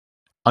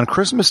On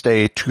Christmas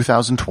Day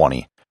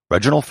 2020,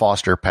 Reginald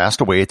Foster passed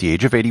away at the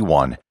age of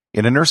 81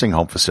 in a nursing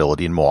home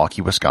facility in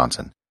Milwaukee,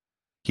 Wisconsin.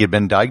 He had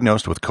been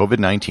diagnosed with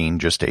COVID-19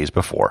 just days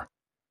before.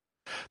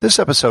 This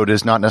episode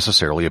is not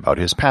necessarily about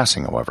his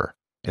passing, however.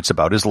 It's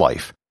about his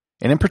life,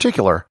 and in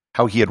particular,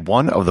 how he had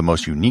one of the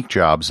most unique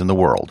jobs in the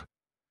world.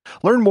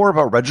 Learn more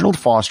about Reginald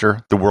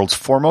Foster, the world's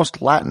foremost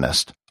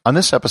Latinist, on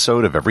this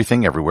episode of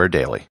Everything Everywhere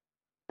Daily.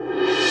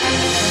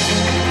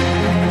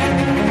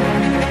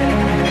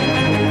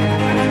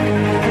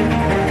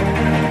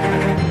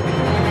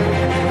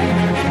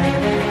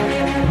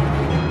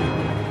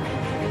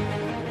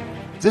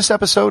 This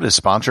episode is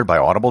sponsored by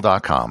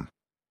Audible.com.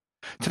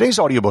 Today's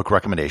audiobook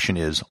recommendation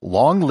is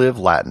Long Live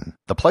Latin,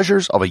 The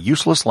Pleasures of a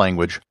Useless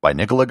Language by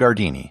Makkyla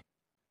Gardini.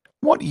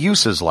 What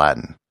use is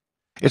Latin?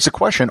 It's a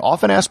question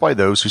often asked by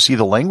those who see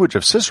the language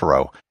of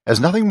Cicero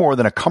as nothing more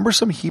than a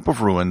cumbersome heap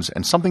of ruins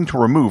and something to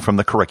remove from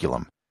the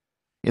curriculum.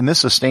 In this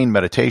sustained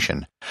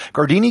meditation,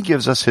 Gardini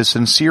gives us his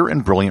sincere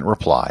and brilliant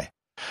reply.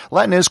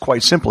 Latin is,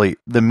 quite simply,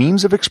 the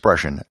means of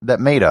expression that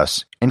made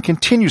us, and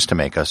continues to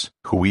make us,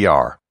 who we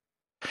are.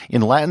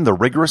 In Latin, the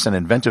rigorous and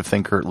inventive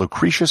thinker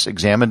Lucretius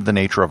examined the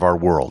nature of our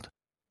world.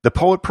 The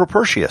poet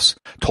Propertius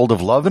told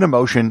of love and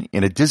emotion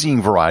in a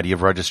dizzying variety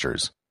of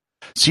registers.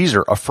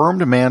 Caesar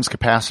affirmed man's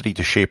capacity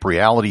to shape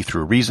reality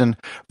through reason.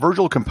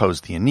 Virgil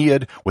composed the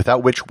Aeneid,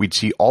 without which we'd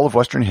see all of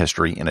Western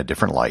history in a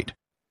different light.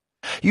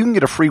 You can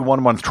get a free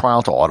 1-month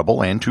trial to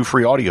Audible and 2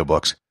 free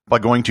audiobooks by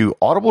going to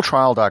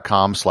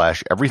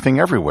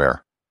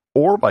audibletrial.com/everythingeverywhere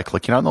or by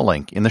clicking on the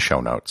link in the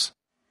show notes.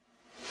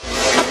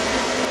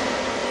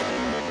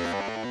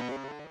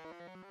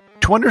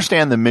 To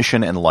understand the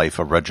mission and life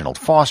of Reginald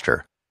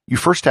Foster, you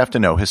first have to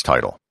know his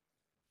title.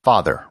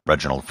 Father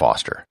Reginald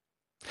Foster.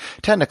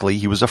 Technically,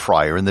 he was a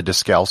friar in the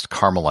Discalced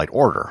Carmelite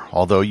order,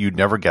 although you'd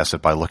never guess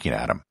it by looking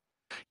at him.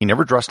 He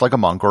never dressed like a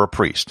monk or a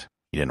priest.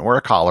 He didn't wear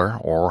a collar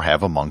or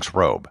have a monk's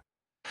robe.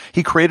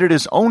 He created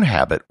his own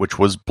habit, which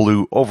was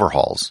blue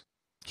overalls.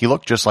 He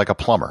looked just like a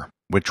plumber,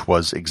 which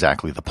was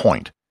exactly the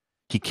point.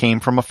 He came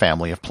from a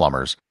family of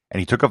plumbers,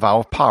 and he took a vow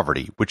of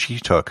poverty, which he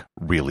took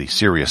really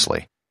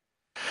seriously.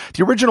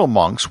 The original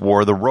monks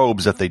wore the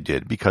robes that they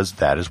did because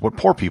that is what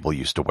poor people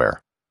used to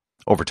wear.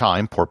 Over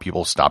time, poor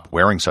people stopped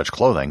wearing such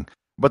clothing,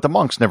 but the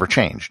monks never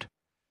changed.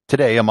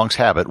 Today, a monk's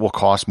habit will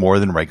cost more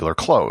than regular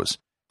clothes,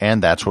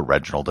 and that's what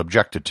Reginald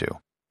objected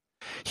to.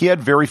 He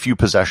had very few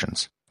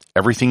possessions.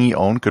 Everything he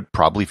owned could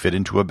probably fit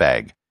into a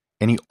bag,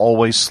 and he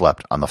always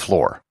slept on the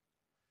floor.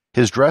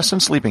 His dress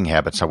and sleeping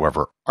habits,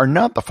 however, are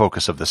not the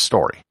focus of this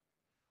story.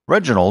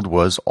 Reginald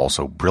was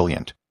also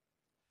brilliant.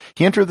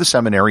 He entered the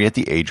seminary at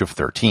the age of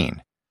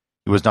 13.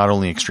 He was not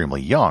only extremely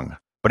young,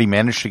 but he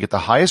managed to get the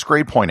highest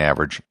grade point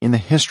average in the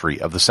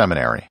history of the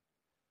seminary.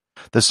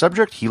 The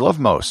subject he loved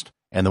most,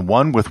 and the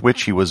one with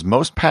which he was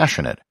most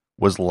passionate,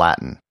 was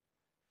Latin.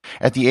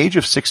 At the age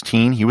of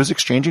 16, he was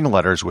exchanging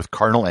letters with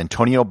Cardinal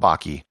Antonio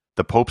Bacchi,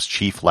 the Pope's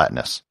chief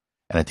Latinist,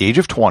 and at the age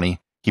of 20,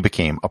 he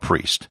became a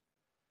priest.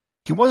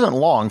 He wasn't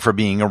long for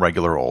being a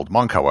regular old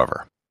monk,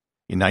 however.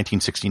 In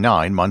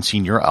 1969,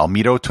 Monsignor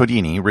Almedo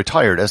Todini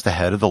retired as the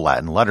head of the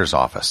Latin Letters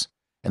Office,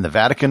 and the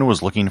Vatican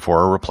was looking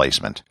for a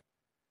replacement.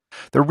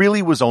 There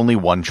really was only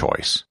one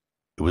choice.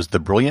 It was the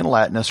brilliant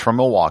Latinist from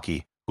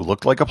Milwaukee who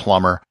looked like a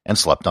plumber and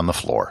slept on the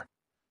floor,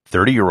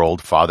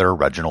 30-year-old Father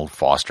Reginald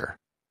Foster.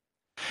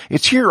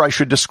 It's here I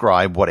should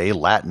describe what a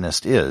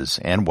Latinist is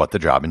and what the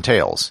job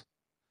entails.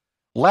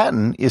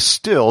 Latin is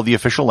still the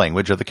official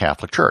language of the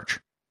Catholic Church.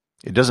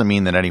 It doesn't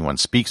mean that anyone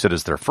speaks it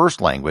as their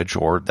first language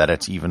or that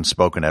it's even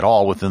spoken at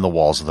all within the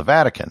walls of the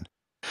Vatican,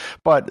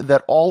 but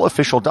that all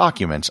official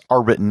documents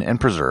are written and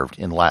preserved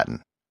in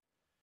Latin.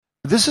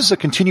 This is a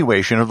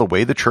continuation of the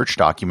way the Church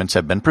documents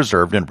have been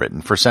preserved and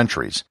written for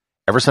centuries,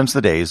 ever since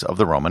the days of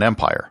the Roman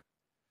Empire.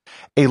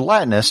 A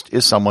Latinist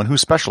is someone who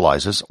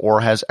specializes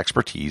or has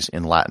expertise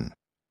in Latin.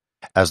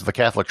 As the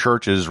Catholic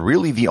Church is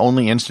really the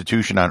only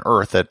institution on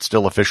earth that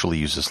still officially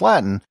uses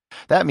Latin,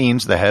 that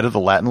means the head of the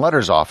Latin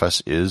Letters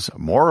Office is,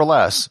 more or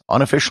less,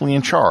 unofficially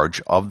in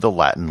charge of the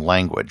Latin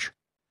language.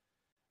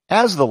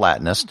 As the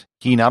Latinist,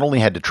 he not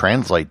only had to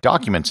translate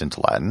documents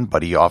into Latin,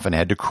 but he often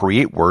had to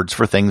create words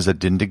for things that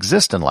didn't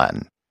exist in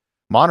Latin.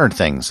 Modern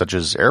things such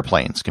as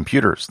airplanes,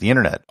 computers, the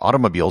internet,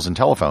 automobiles, and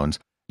telephones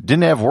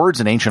didn't have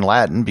words in ancient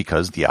Latin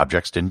because the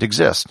objects didn't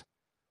exist.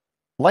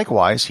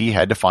 Likewise, he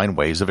had to find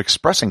ways of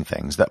expressing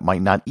things that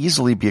might not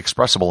easily be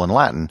expressible in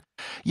Latin,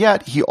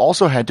 yet he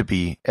also had to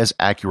be as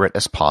accurate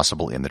as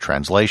possible in the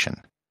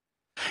translation.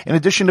 In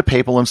addition to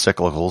papal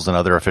encyclicals and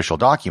other official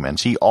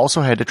documents, he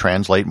also had to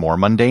translate more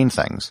mundane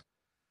things.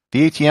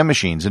 The ATM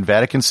machines in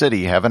Vatican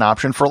City have an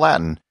option for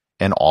Latin,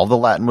 and all the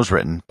Latin was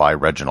written by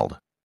Reginald.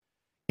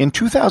 In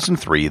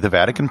 2003, the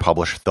Vatican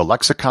published the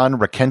Lexicon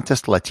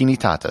Recentis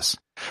Latinitatis,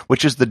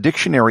 which is the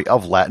dictionary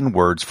of Latin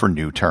words for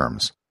new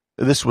terms.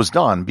 This was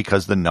done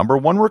because the number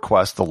one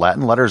request the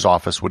Latin Letters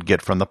Office would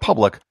get from the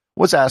public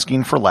was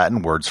asking for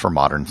Latin words for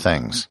modern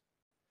things.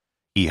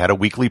 He had a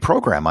weekly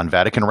program on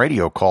Vatican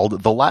Radio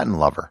called The Latin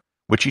Lover,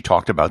 which he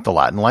talked about the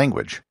Latin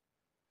language.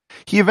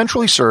 He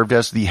eventually served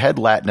as the head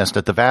Latinist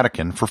at the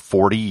Vatican for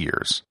 40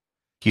 years.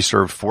 He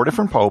served 4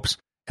 different popes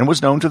and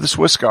was known to the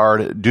Swiss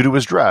Guard due to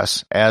his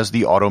dress as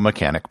the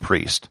auto-mechanic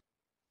priest.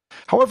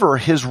 However,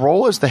 his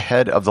role as the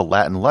head of the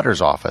Latin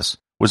Letters Office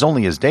was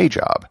only his day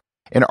job,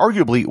 and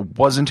arguably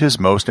wasn't his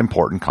most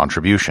important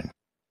contribution.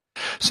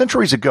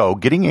 Centuries ago,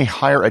 getting a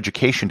higher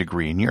education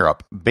degree in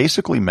Europe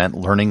basically meant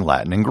learning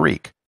Latin and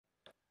Greek.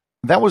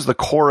 That was the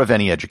core of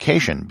any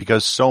education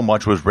because so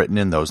much was written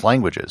in those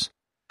languages.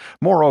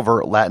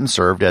 Moreover, Latin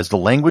served as the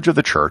language of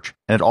the Church,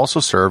 and it also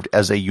served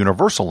as a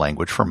universal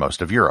language for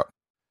most of Europe.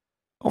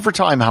 Over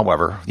time,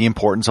 however, the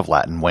importance of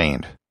Latin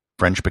waned.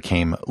 French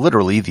became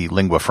literally the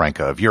lingua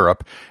franca of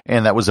Europe,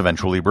 and that was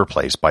eventually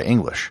replaced by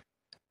English.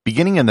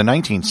 Beginning in the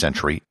 19th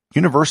century,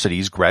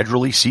 universities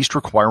gradually ceased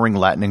requiring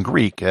Latin and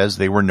Greek as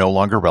they were no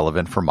longer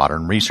relevant for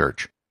modern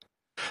research.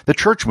 The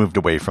Church moved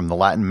away from the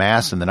Latin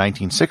Mass in the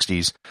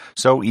 1960s,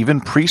 so even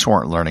priests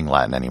weren't learning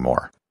Latin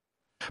anymore.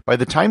 By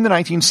the time the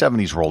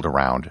 1970s rolled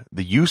around,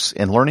 the use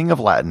and learning of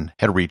Latin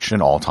had reached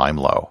an all-time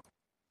low.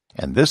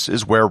 And this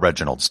is where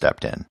Reginald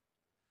stepped in.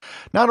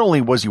 Not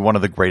only was he one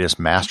of the greatest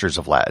masters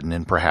of Latin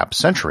in perhaps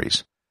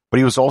centuries, but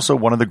he was also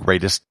one of the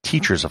greatest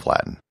teachers of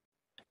Latin.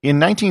 In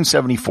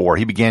 1974,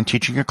 he began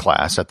teaching a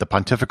class at the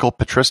Pontifical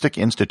Patristic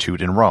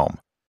Institute in Rome.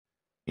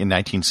 In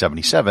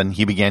 1977,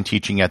 he began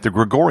teaching at the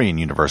Gregorian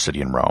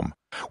University in Rome,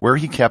 where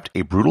he kept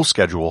a brutal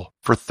schedule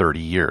for 30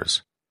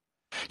 years.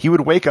 He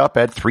would wake up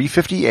at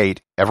 3:58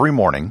 every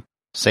morning,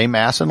 say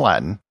Mass in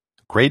Latin,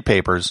 grade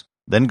papers,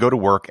 then go to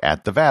work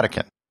at the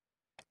Vatican.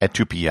 At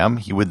 2 p.m.,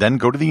 he would then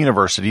go to the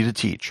university to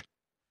teach.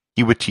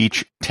 He would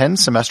teach 10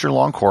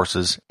 semester-long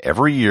courses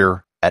every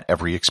year at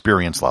every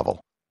experience level.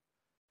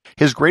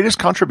 His greatest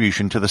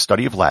contribution to the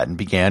study of Latin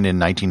began in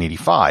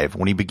 1985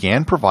 when he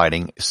began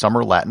providing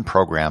summer Latin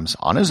programs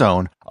on his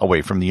own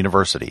away from the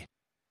university.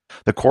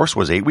 The course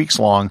was 8 weeks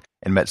long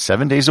and met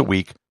 7 days a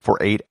week for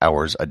 8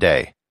 hours a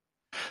day.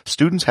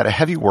 Students had a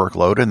heavy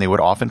workload and they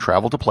would often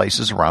travel to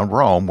places around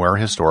Rome where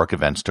historic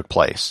events took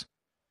place.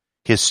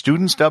 His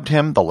students dubbed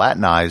him the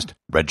Latinized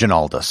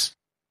Reginaldus.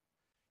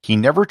 He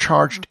never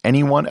charged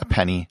anyone a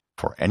penny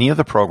for any of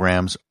the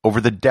programs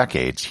over the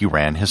decades he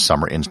ran his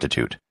summer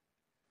institute.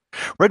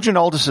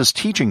 Reginaldus's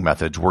teaching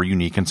methods were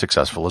unique and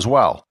successful as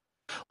well.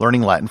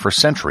 Learning Latin for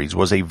centuries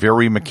was a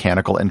very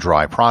mechanical and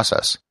dry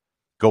process.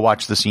 Go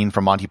watch the scene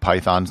from Monty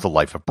Python's The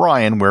Life of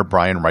Brian, where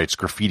Brian writes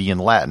graffiti in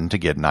Latin to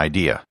get an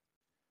idea.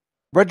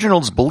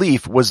 Reginald's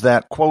belief was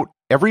that, quote,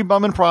 every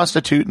bum and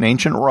prostitute in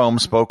ancient Rome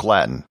spoke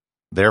Latin,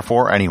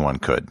 therefore anyone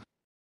could.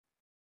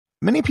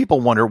 Many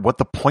people wonder what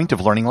the point of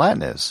learning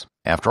Latin is.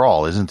 After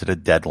all, isn't it a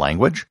dead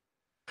language?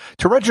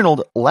 To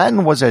Reginald,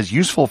 Latin was as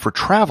useful for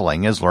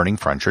traveling as learning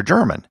French or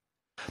German.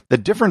 The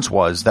difference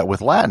was that with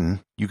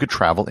Latin, you could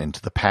travel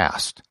into the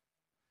past.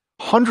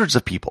 Hundreds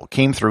of people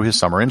came through his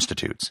summer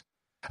institutes.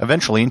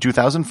 Eventually, in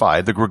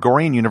 2005, the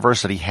Gregorian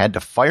University had to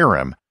fire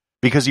him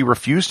because he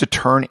refused to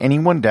turn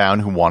anyone down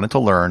who wanted to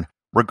learn,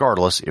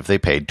 regardless if they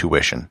paid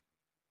tuition.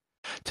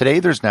 Today,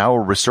 there's now a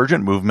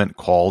resurgent movement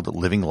called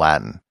Living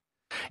Latin.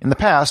 In the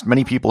past,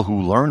 many people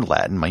who learned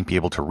Latin might be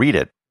able to read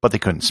it, but they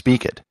couldn't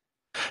speak it.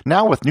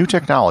 Now, with new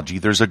technology,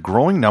 there's a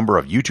growing number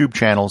of YouTube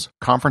channels,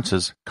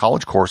 conferences,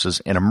 college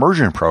courses, and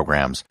immersion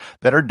programs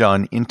that are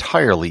done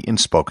entirely in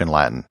spoken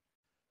Latin.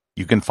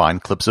 You can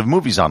find clips of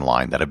movies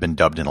online that have been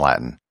dubbed in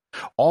Latin.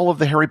 All of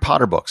the Harry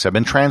Potter books have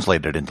been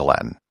translated into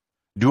Latin.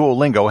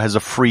 Duolingo has a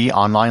free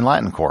online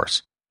Latin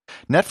course.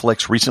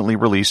 Netflix recently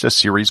released a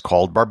series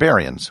called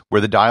Barbarians,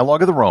 where the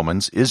dialogue of the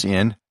Romans is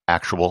in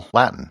actual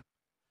Latin.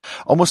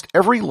 Almost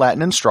every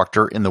Latin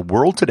instructor in the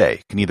world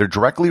today can either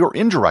directly or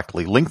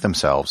indirectly link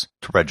themselves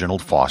to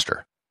Reginald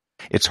Foster.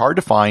 It's hard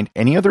to find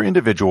any other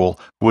individual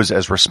who is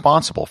as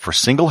responsible for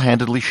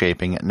single-handedly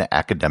shaping an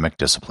academic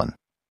discipline.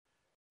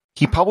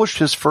 He published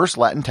his first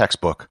Latin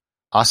textbook,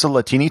 Assa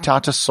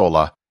Latinitatis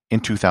Sola, in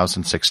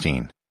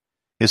 2016.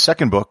 His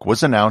second book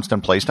was announced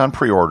and placed on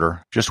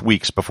pre-order just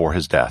weeks before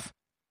his death.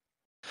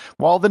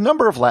 While the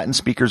number of Latin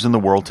speakers in the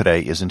world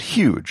today isn't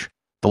huge,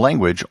 the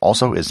language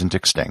also isn't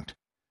extinct.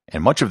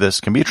 And much of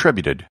this can be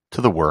attributed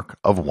to the work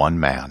of one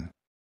man.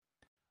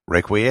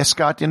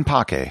 Requiescat in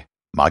pace,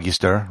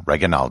 Magister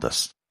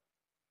Reginaldus.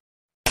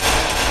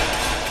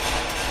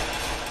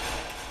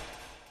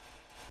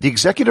 The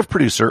executive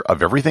producer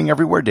of Everything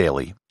Everywhere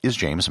Daily is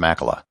James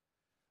Makkyla.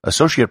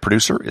 Associate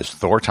producer is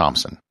Thor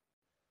Thomsen.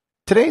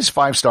 Today's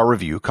 5-star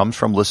review comes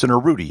from listener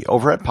Rudy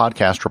over at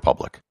Podcast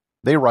Republic.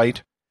 They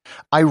write,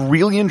 I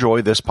really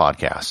enjoy this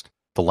podcast.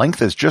 The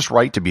length is just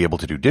right to be able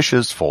to do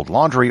dishes, fold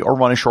laundry, or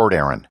run a short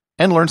errand,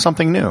 and learn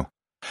something new.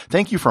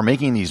 Thank you for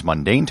making these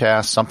mundane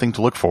tasks something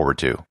to look forward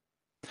to.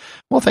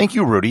 Well, thank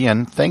you, Rudy,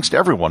 and thanks to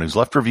everyone who's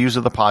left reviews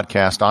of the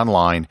podcast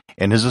online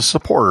and is a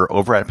supporter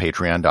over at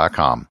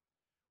patreon.com.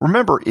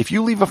 Remember, if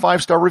you leave a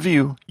 5-star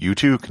review, you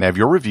too can have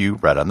your review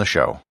read on the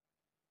show.